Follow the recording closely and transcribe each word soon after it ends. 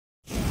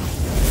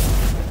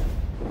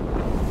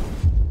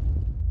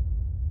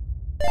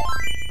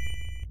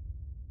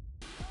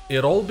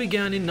It all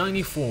began in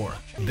 '94,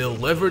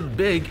 delivered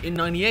big in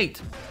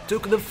 '98,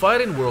 took the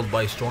fighting world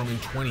by storm in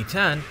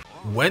 2010,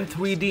 went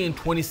 3D in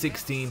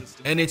 2016,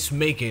 and it's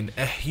making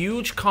a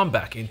huge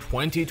comeback in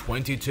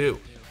 2022.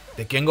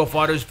 The King of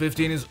Fighters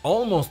 15 is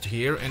almost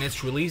here and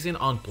it's releasing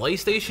on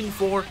PlayStation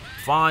 4,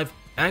 5,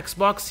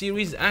 Xbox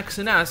Series X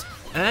and S,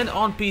 and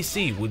on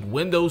PC with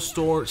Windows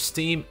Store,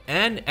 Steam,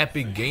 and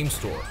Epic Game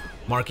Store,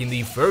 marking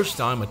the first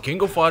time a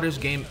King of Fighters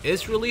game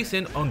is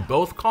releasing on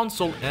both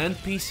console and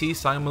PC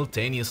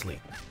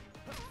simultaneously.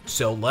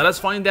 So let us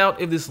find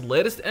out if this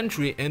latest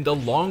entry in the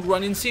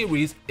long-running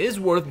series is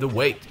worth the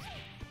wait.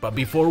 But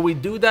before we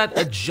do that,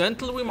 a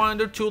gentle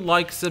reminder to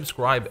like,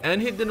 subscribe,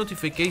 and hit the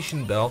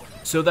notification bell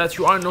so that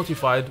you are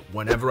notified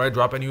whenever I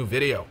drop a new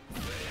video.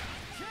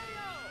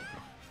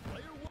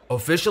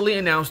 Officially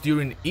announced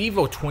during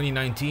EVO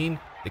 2019,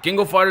 the King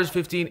of Fighters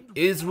 15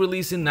 is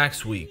releasing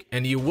next week,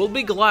 and you will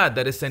be glad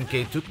that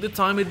SNK took the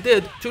time it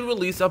did to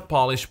release a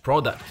polished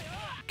product.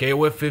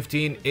 KOF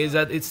 15 is,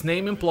 as its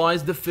name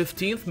implies, the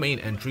 15th main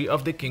entry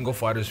of the King of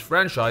Fighters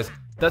franchise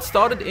that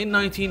started in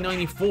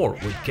 1994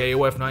 with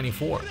KOF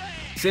 94.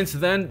 Since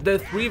then, the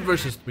 3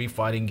 vs 3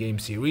 fighting game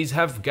series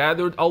have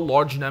gathered a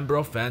large number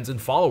of fans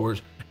and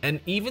followers,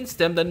 and even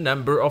stemmed a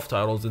number of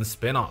titles and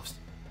spin-offs.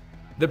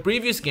 The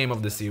previous game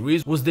of the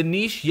series was the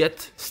niche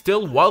yet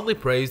still widely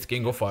praised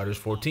King of Fighters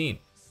 14.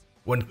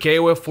 When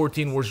KOF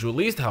 14 was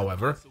released,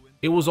 however,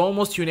 it was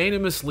almost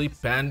unanimously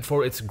panned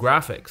for its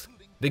graphics.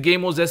 The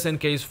game was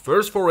SNK's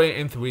first foray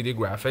in 3D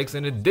graphics,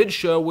 and it did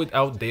show with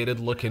outdated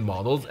looking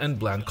models and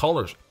bland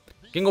colors.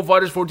 King of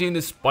Fighters 14,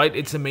 despite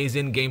its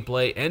amazing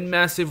gameplay and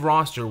massive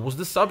roster, was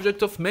the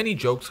subject of many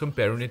jokes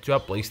comparing it to a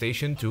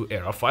PlayStation 2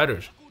 era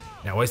fighters.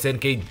 Now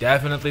SNK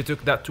definitely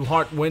took that to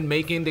heart when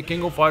making the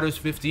King of Fighters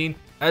 15,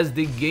 as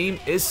the game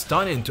is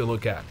stunning to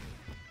look at.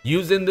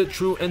 Using the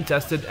true and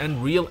tested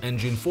and real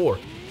Engine 4,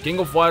 King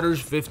of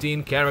Fighters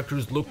 15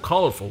 characters look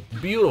colorful,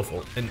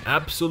 beautiful, and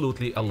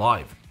absolutely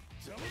alive.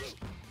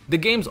 The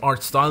game's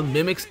art style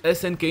mimics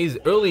SNK's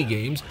early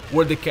games,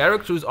 where the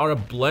characters are a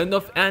blend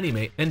of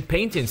anime and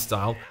painting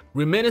style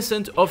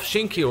reminiscent of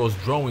Shinkiro's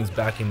drawings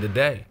back in the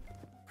day.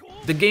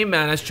 The game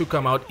managed to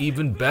come out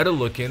even better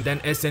looking than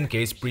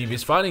SNK's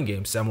previous fighting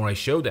game, Samurai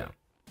Shodown.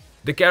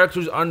 The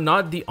characters are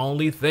not the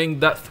only thing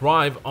that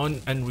thrive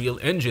on Unreal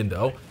Engine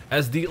though,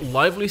 as the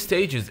lively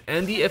stages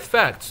and the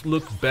effects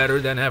look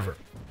better than ever.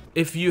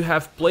 If you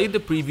have played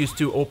the previous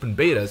 2 open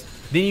betas,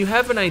 then you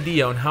have an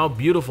idea on how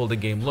beautiful the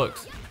game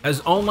looks,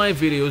 as online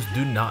videos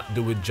do not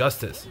do it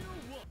justice.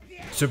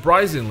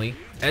 Surprisingly,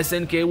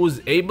 SNK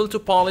was able to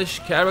polish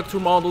character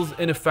models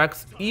and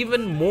effects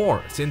even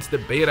more since the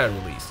beta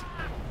release.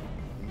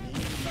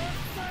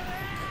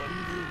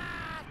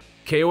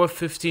 KOF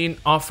 15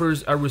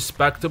 offers a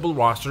respectable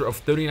roster of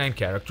 39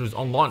 characters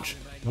on launch,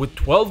 with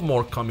 12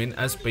 more coming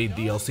as paid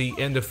DLC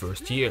in the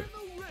first year.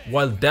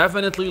 While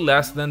definitely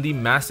less than the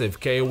massive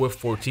KOF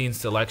 14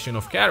 selection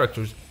of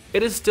characters,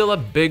 it is still a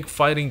big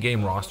fighting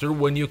game roster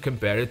when you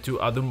compare it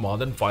to other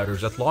modern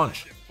fighters at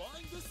launch.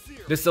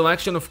 The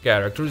selection of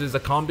characters is a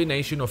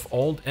combination of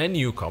old and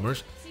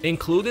newcomers,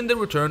 including the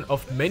return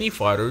of many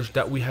fighters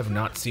that we have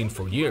not seen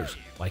for years,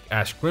 like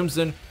Ash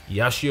Crimson,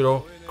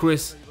 Yashiro,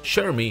 Chris,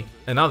 Shermie,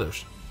 and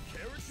others.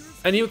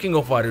 A new King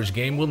of Fighters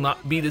game will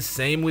not be the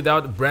same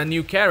without brand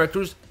new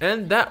characters,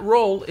 and that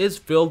role is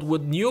filled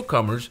with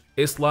newcomers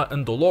Isla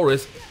and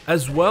Dolores,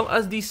 as well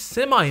as the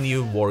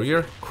semi-new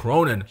warrior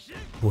Cronin,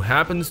 who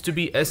happens to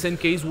be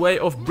SNK's way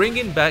of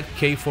bringing back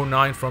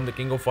K49 from the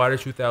King of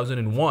Fighters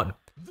 2001,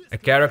 a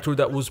character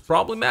that was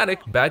problematic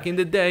back in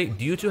the day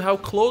due to how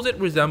close it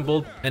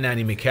resembled an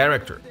anime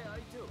character.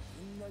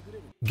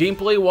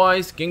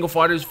 Gameplay-wise, King of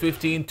Fighters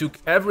 15 took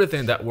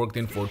everything that worked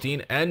in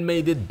 14 and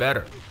made it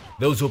better.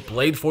 Those who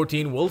played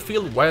 14 will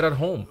feel right at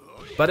home,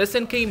 but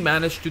SNK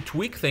managed to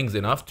tweak things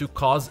enough to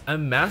cause a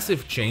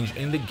massive change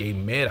in the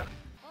game meta.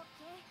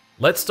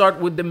 Let's start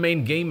with the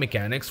main game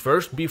mechanics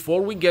first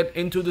before we get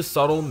into the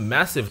subtle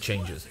massive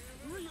changes.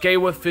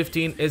 KOF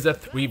 15 is a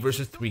 3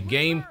 vs 3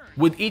 game,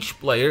 with each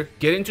player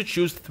getting to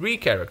choose 3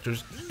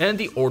 characters and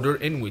the order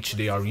in which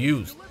they are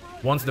used.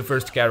 Once the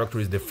first character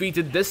is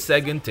defeated, the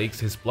second takes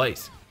his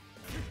place.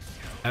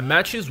 A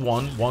match is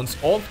won once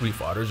all 3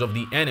 fighters of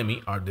the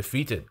enemy are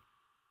defeated.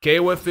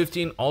 KOF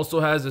 15 also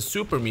has a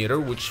super meter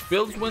which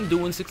fills when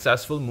doing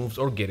successful moves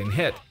or getting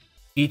hit.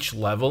 Each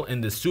level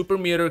in the super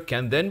meter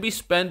can then be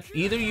spent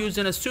either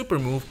using a super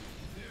move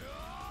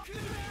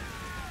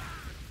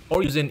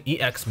or using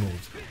EX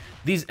moves.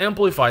 These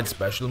amplified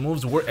special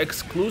moves were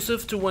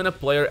exclusive to when a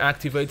player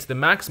activates the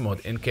max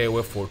mode in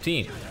KOF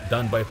 14,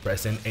 done by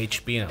pressing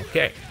HP and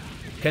LK.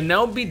 Can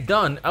now be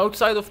done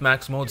outside of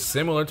max mode,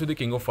 similar to the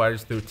King of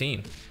Fighters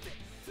 13.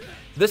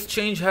 This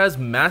change has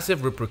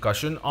massive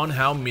repercussion on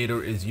how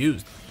meter is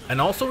used,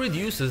 and also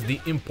reduces the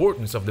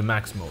importance of the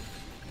max mode.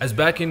 As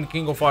back in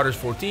King of Fighters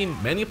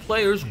 14, many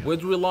players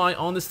would rely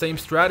on the same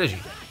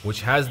strategy,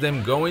 which has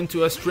them go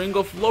into a string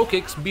of low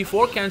kicks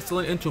before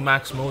cancelling into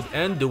max mode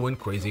and doing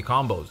crazy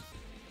combos.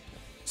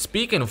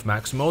 Speaking of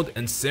max mode,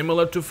 and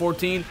similar to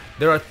 14,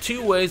 there are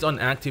 2 ways on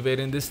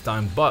activating this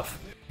time buff.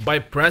 By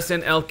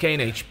pressing LK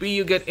and HP,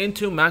 you get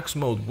into max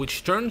mode,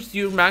 which turns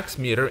your max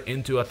meter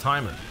into a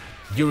timer.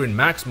 During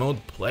max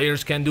mode,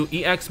 players can do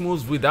EX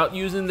moves without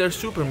using their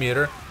super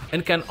meter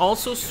and can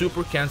also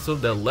super cancel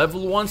their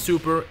level 1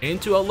 super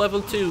into a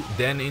level 2,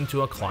 then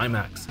into a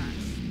climax.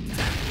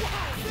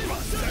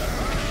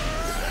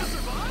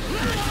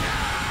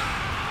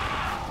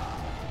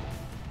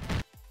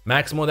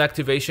 Max mode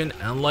activation,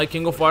 unlike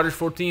King of Fighters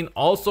 14,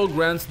 also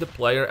grants the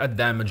player a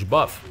damage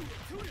buff.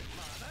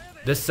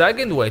 The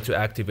second way to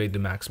activate the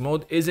max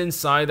mode is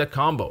inside a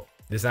combo.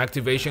 This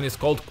activation is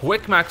called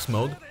Quick Max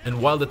Mode,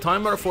 and while the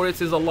timer for it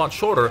is a lot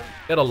shorter,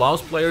 it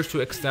allows players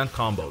to extend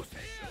combos.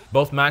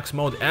 Both Max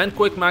Mode and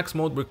Quick Max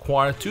Mode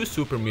require 2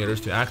 super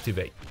meters to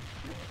activate.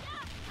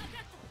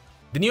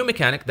 The new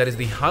mechanic that is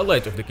the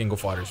highlight of the King of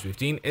Fighters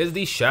 15 is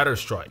the Shatter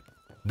Strike.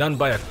 Done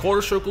by a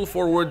quarter circle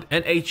forward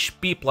and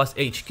HP plus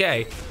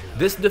HK,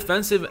 this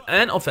defensive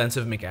and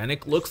offensive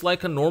mechanic looks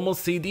like a normal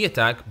CD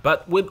attack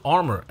but with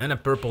armor and a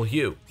purple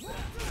hue.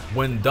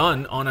 When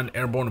done on an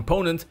airborne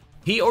opponent,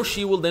 he or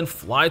she will then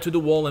fly to the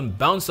wall and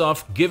bounce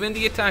off, giving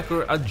the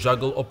attacker a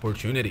juggle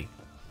opportunity.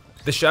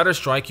 The Shatter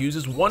Strike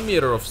uses 1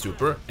 meter of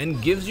super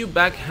and gives you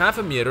back half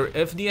a meter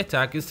if the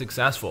attack is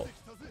successful.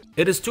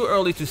 It is too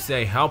early to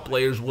say how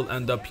players will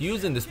end up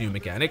using this new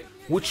mechanic,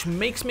 which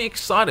makes me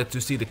excited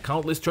to see the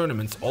countless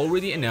tournaments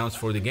already announced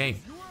for the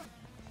game.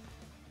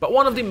 But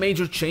one of the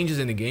major changes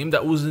in the game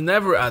that was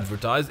never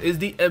advertised is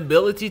the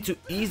ability to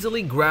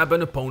easily grab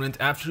an opponent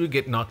after you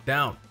get knocked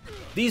down.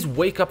 These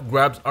wake-up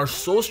grabs are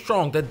so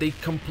strong that they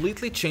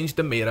completely changed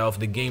the meta of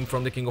the game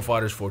from the King of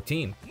Fighters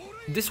 14.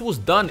 This was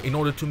done in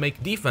order to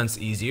make defense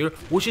easier,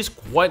 which is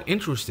quite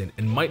interesting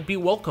and might be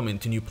welcoming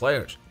to new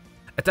players.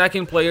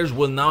 Attacking players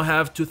will now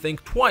have to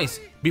think twice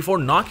before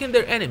knocking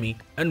their enemy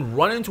and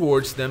running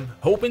towards them,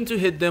 hoping to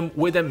hit them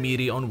with a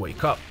meaty on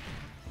wake up.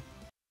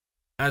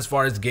 As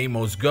far as game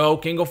modes go,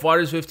 King of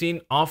Fighters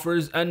 15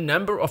 offers a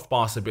number of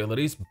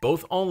possibilities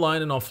both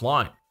online and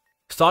offline.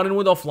 Starting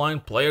with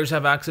offline, players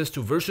have access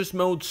to versus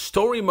mode,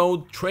 story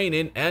mode,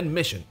 training, and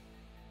mission.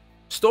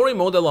 Story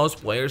mode allows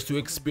players to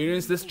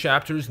experience this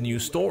chapter's new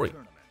story.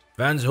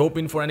 Fans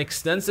hoping for an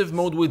extensive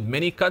mode with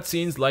many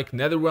cutscenes like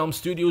NetherRealm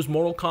Studios'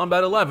 Mortal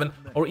Kombat 11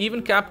 or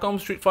even Capcom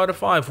Street Fighter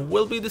 5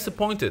 will be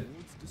disappointed.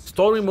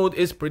 Story mode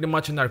is pretty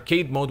much an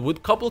arcade mode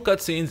with couple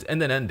cutscenes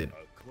and an ending,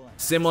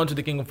 similar to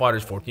the King of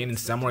Fighters 14 and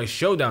Samurai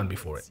Showdown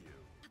before it.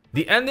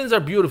 The endings are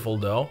beautiful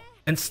though,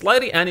 and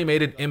slightly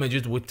animated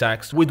images with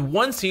text with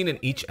one scene in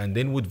each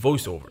ending with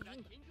voiceover.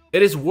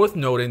 It is worth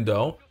noting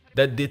though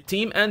that the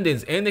team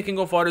endings in the King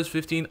of Fighters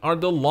 15 are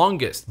the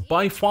longest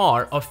by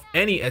far of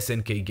any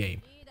SNK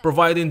game,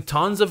 providing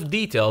tons of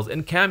details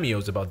and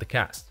cameos about the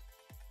cast.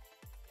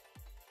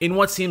 In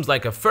what seems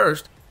like a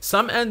first,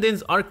 some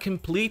endings are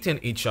completing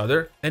each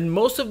other and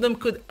most of them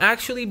could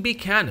actually be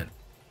canon.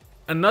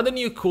 Another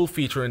new cool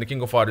feature in the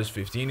King of Fighters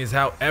 15 is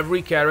how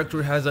every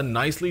character has a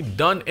nicely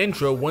done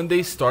intro when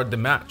they start the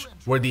match,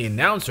 where the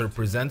announcer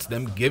presents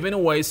them giving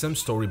away some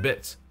story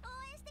bits.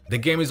 The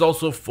game is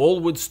also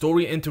full with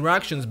story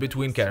interactions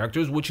between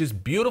characters, which is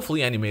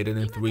beautifully animated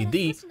in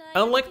 3D,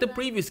 unlike the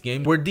previous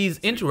game where these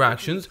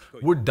interactions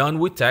were done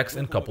with text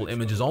and couple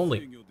images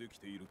only.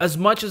 As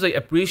much as I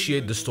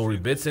appreciate the story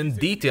bits and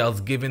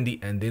details given the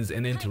endings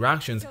and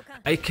interactions,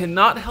 I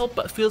cannot help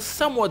but feel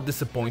somewhat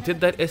disappointed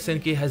that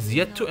SNK has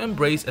yet to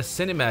embrace a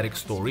cinematic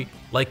story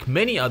like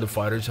many other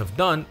fighters have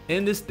done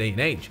in this day and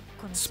age,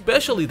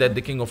 especially that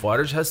the King of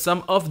Fighters has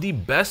some of the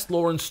best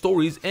lore and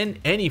stories in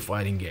any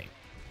fighting game.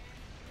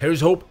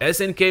 Here's hope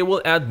SNK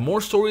will add more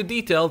story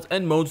details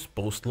and modes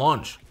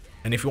post-launch.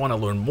 And if you want to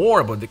learn more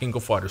about the King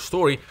of Fighters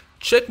story,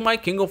 check my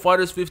King of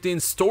Fighters 15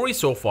 Story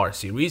So Far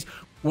series,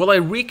 where I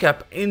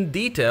recap in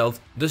details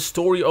the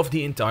story of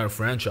the entire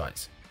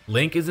franchise.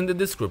 Link is in the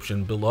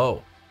description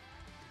below.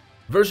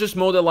 Versus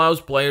mode allows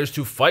players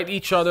to fight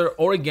each other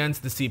or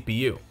against the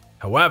CPU.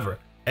 However,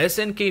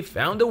 SNK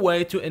found a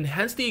way to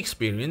enhance the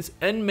experience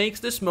and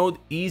makes this mode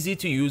easy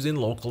to use in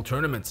local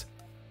tournaments,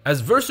 as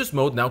Versus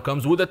mode now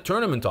comes with a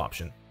tournament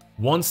option.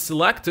 Once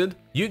selected,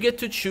 you get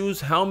to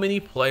choose how many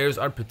players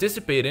are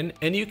participating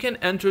and you can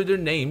enter their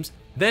names.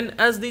 Then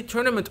as the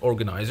tournament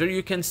organizer,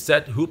 you can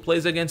set who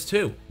plays against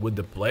who, with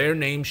the player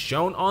names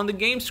shown on the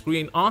game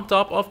screen on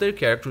top of their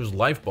character's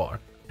life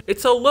bar.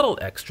 It's a little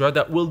extra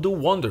that will do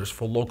wonders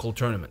for local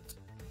tournaments.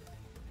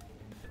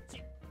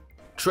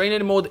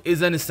 Training mode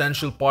is an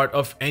essential part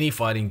of any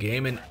fighting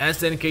game, and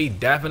SNK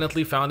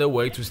definitely found a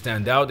way to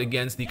stand out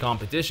against the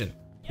competition.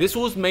 This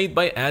was made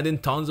by adding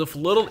tons of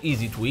little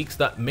easy tweaks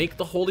that make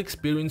the whole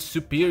experience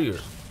superior.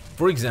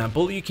 For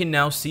example, you can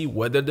now see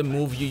whether the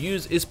move you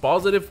use is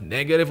positive,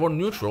 negative, or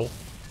neutral,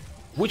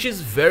 which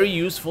is very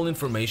useful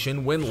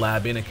information when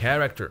labbing a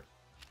character.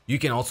 You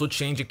can also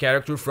change a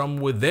character from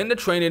within the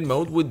training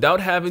mode without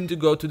having to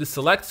go to the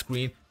select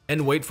screen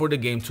and wait for the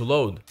game to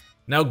load.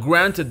 Now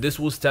granted, this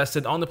was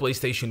tested on the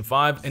PlayStation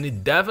 5 and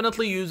it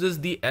definitely uses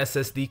the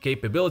SSD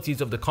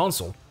capabilities of the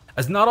console,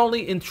 as not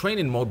only in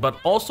training mode but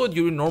also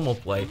during normal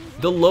play,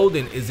 the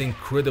loading is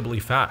incredibly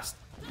fast.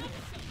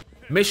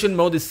 Mission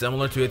mode is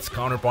similar to its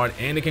counterpart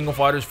in the King of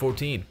Fighters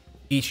 14.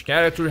 Each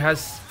character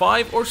has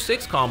 5 or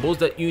 6 combos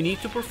that you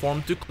need to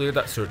perform to clear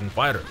that certain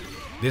fighter.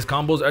 These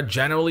combos are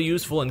generally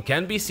useful and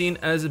can be seen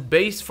as a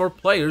base for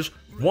players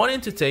wanting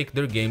to take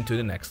their game to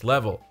the next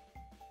level.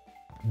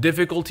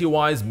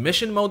 Difficulty-wise,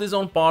 Mission mode is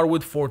on par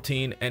with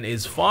 14 and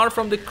is far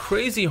from the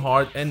crazy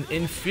hard and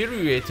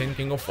infuriating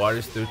King of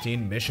Fighters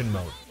 13 Mission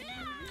mode.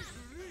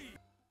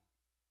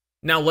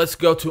 Now let's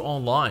go to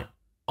online.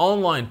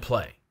 Online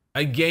play.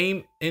 A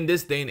game in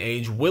this day and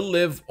age will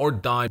live or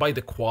die by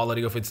the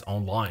quality of its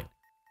online.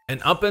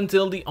 And up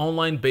until the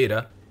online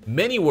beta,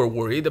 many were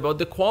worried about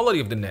the quality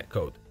of the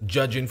netcode,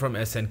 judging from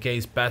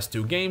SNK's past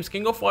 2 games,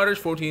 King of Fighters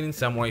 14 and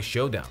Samurai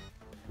Showdown.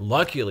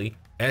 Luckily,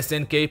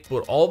 SNK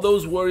put all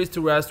those worries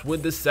to rest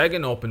with the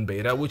second open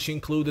beta, which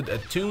included a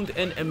tuned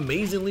and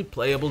amazingly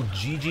playable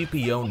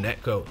GGPO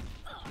netcode.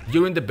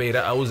 During the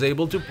beta, I was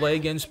able to play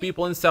against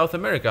people in South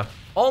America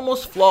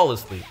almost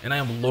flawlessly, and I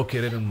am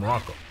located in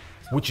Morocco,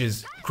 which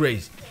is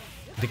crazy.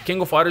 The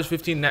King of Fighters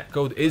 15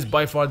 netcode is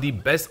by far the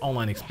best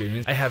online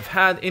experience I have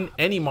had in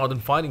any modern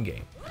fighting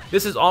game.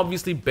 This is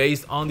obviously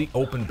based on the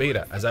open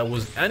beta, as I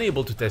was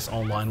unable to test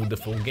online with the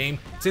full game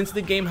since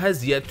the game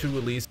has yet to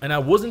release and I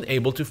wasn't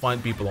able to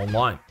find people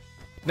online.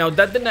 Now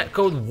that the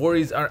netcode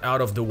worries are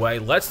out of the way,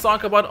 let's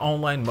talk about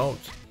online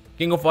modes.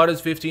 King of Fighters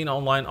 15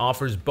 Online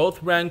offers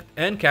both ranked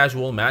and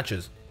casual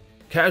matches.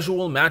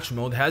 Casual match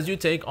mode has you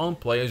take on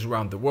players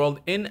around the world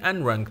in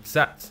unranked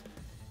sets.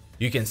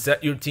 You can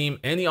set your team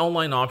any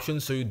online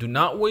options so you do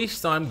not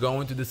waste time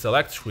going to the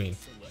select screen.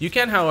 You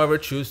can, however,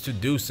 choose to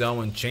do so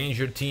and change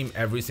your team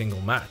every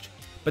single match.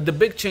 But the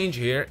big change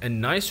here,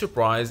 and nice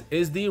surprise,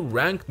 is the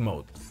ranked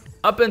mode.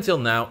 Up until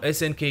now,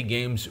 SNK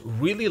games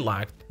really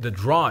lacked the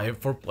drive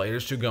for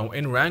players to go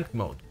in ranked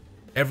mode.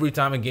 Every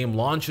time a game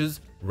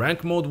launches,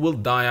 ranked mode will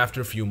die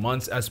after a few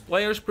months as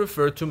players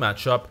prefer to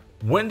match up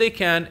when they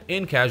can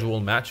in casual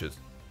matches.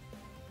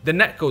 The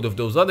netcode of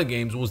those other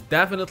games was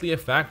definitely a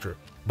factor,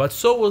 but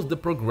so was the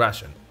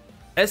progression.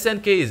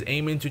 SNK is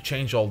aiming to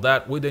change all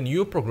that with a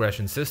new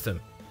progression system.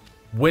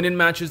 Winning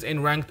matches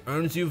in ranked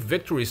earns you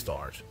victory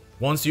stars.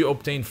 Once you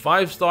obtain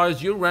 5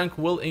 stars, your rank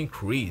will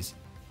increase.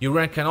 Your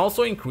rank can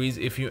also increase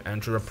if you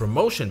enter a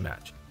promotion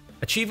match.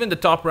 Achieving the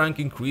top rank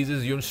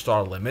increases your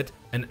star limit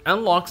and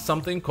unlocks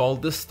something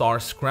called the Star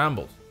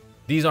Scrambles.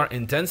 These are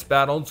intense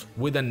battles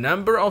with a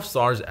number of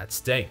stars at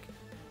stake.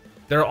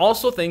 There are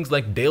also things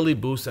like daily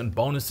boosts and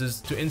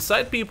bonuses to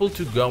incite people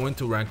to go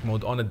into rank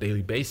mode on a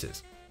daily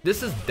basis.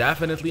 This is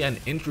definitely an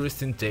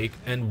interesting take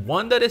and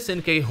one that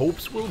SNK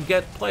hopes will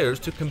get players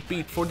to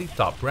compete for the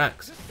top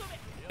ranks.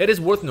 It is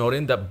worth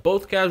noting that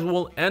both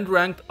casual and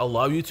ranked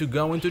allow you to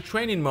go into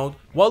training mode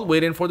while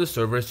waiting for the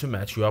servers to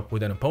match you up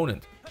with an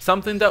opponent,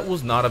 something that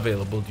was not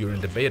available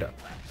during the beta.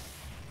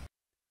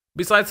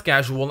 Besides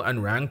casual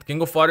and ranked,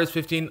 King of Fighters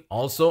 15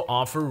 also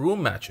offer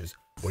room matches,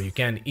 where you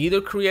can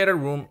either create a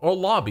room or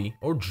lobby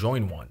or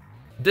join one.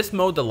 This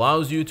mode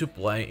allows you to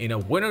play in a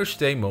winner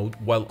stay mode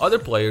while other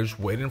players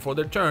waiting for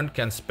their turn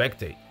can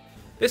spectate.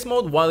 This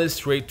mode, while it's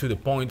straight to the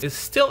point, is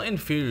still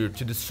inferior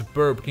to the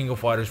superb King of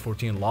Fighters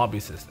 14 lobby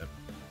system.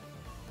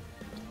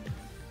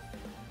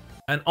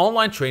 An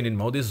online training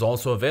mode is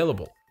also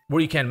available,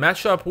 where you can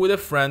match up with a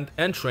friend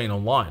and train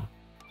online.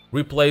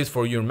 Replays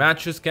for your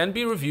matches can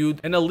be reviewed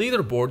and a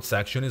leaderboard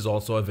section is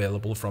also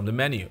available from the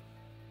menu.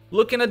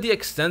 Looking at the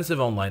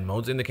extensive online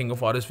modes in the King of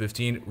Fighters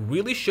 15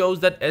 really shows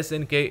that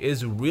SNK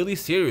is really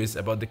serious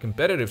about the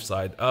competitive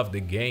side of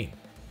the game.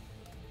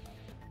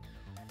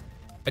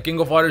 A King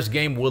of Fighters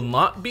game will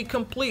not be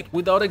complete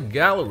without a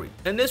gallery,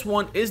 and this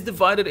one is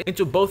divided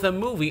into both a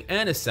movie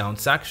and a sound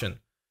section.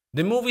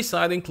 The movie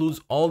side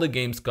includes all the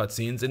game's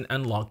cutscenes and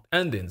unlocked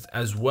endings,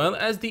 as well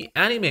as the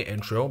anime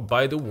intro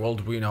by the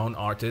world-renowned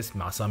artist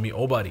Masami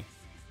Obari.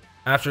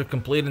 After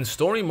completing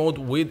story mode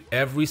with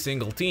every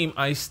single team,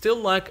 I still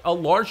lack a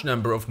large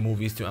number of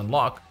movies to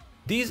unlock.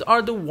 These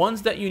are the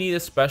ones that you need a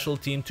special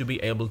team to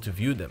be able to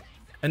view them.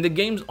 And the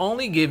game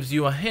only gives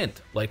you a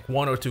hint, like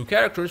 1 or 2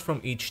 characters from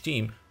each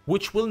team,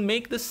 which will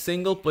make the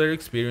single player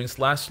experience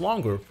last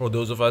longer for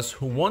those of us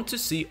who want to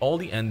see all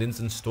the endings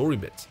and story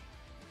bits.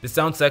 The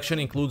sound section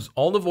includes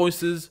all the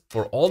voices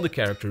for all the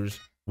characters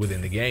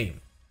within the game.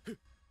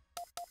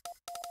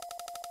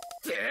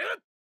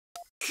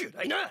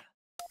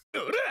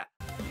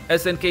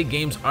 SNK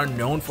games are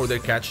known for their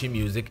catchy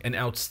music and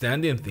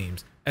outstanding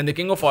themes, and the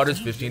King of Fighters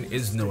 15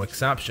 is no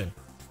exception.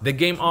 The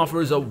game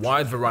offers a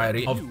wide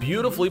variety of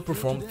beautifully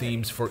performed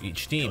themes for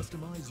each team.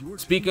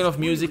 Speaking of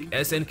music,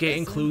 SNK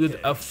included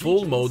a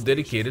full mode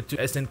dedicated to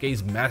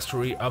SNK's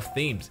mastery of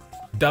themes,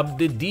 dubbed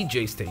the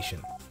DJ Station.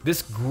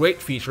 This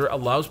great feature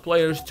allows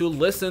players to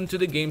listen to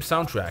the game's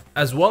soundtrack,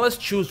 as well as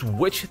choose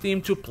which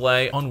theme to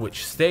play on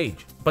which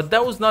stage. But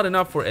that was not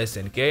enough for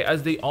SNK,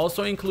 as they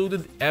also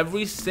included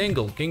every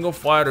single King of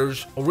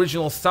Fighters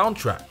original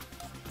soundtrack,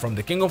 from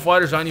the King of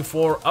Fighters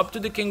 94 up to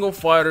the King of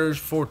Fighters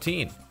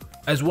 14,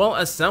 as well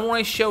as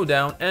Samurai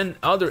Showdown and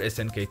other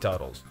SNK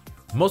titles.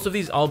 Most of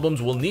these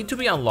albums will need to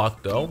be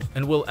unlocked though,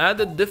 and will add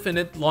a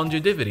definite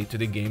longevity to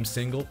the game's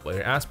single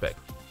player aspect.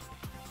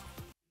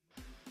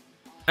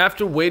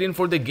 After waiting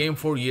for the game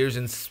for years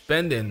and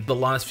spending the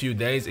last few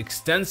days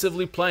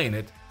extensively playing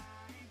it,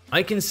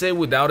 I can say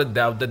without a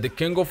doubt that the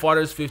King of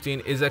Fighters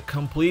 15 is a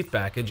complete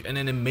package and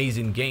an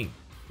amazing game.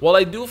 While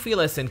I do feel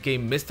SNK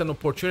missed an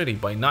opportunity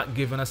by not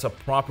giving us a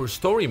proper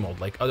story mode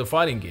like other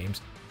fighting games,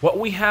 what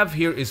we have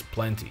here is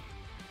plenty.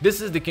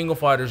 This is the King of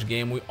Fighters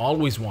game we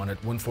always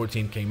wanted when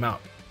 14 came out.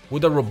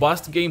 With a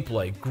robust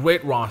gameplay,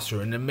 great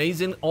roster, and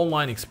amazing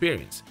online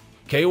experience,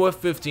 KOF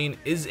 15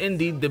 is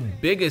indeed the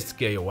biggest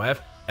KOF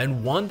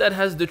and one that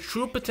has the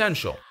true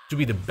potential to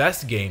be the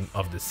best game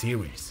of the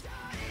series.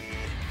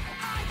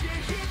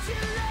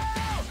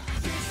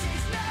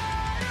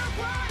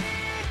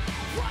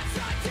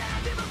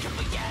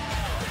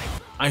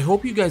 I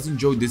hope you guys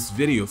enjoyed this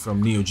video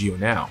from Neo Geo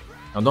Now.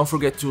 Now don't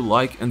forget to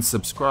like and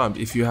subscribe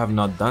if you have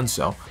not done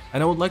so,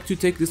 and I would like to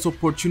take this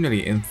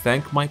opportunity and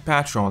thank my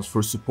patrons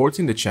for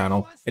supporting the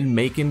channel and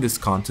making this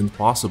content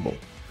possible.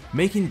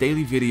 Making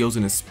daily videos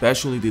and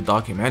especially the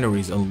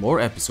documentaries and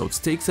lore episodes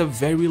takes a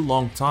very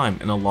long time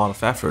and a lot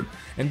of effort,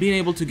 and being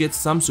able to get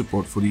some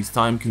support for these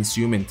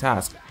time-consuming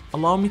tasks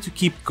allow me to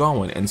keep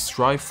going and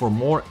strive for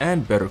more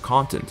and better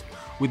content.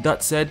 With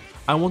that said,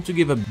 I want to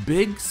give a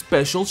big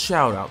special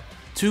shout out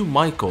to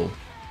Michael,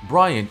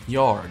 Bryant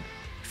Yard,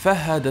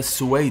 Fahad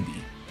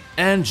Al-Suwaidi,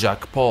 and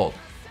Jack Paul.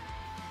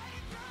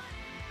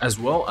 As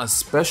well as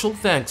special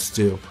thanks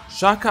to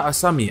Shaka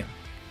Asamia,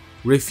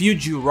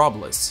 Refugee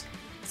Robles,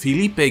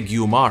 Felipe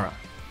Guimara,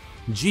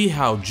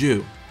 Jihao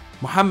Ju,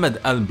 Muhammad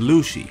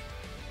Al-Blushi,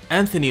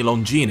 Anthony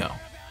Longino,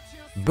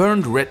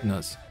 Burned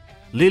Retinas,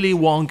 Lily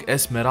Wong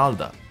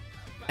Esmeralda,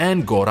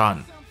 and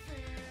Goran.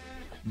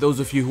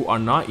 Those of you who are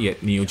not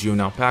yet Neo Geo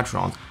Now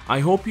patrons, I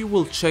hope you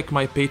will check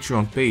my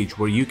Patreon page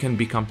where you can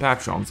become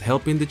patrons,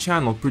 helping the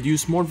channel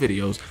produce more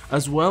videos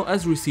as well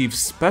as receive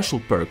special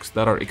perks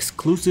that are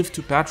exclusive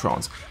to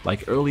patrons,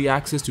 like early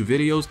access to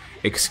videos,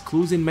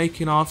 exclusive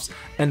making-offs,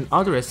 and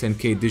other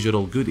SNK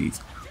digital goodies.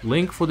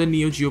 Link for the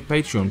Neo Geo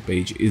Patreon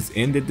page is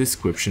in the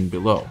description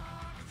below.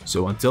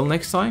 So until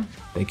next time,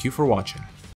 thank you for watching.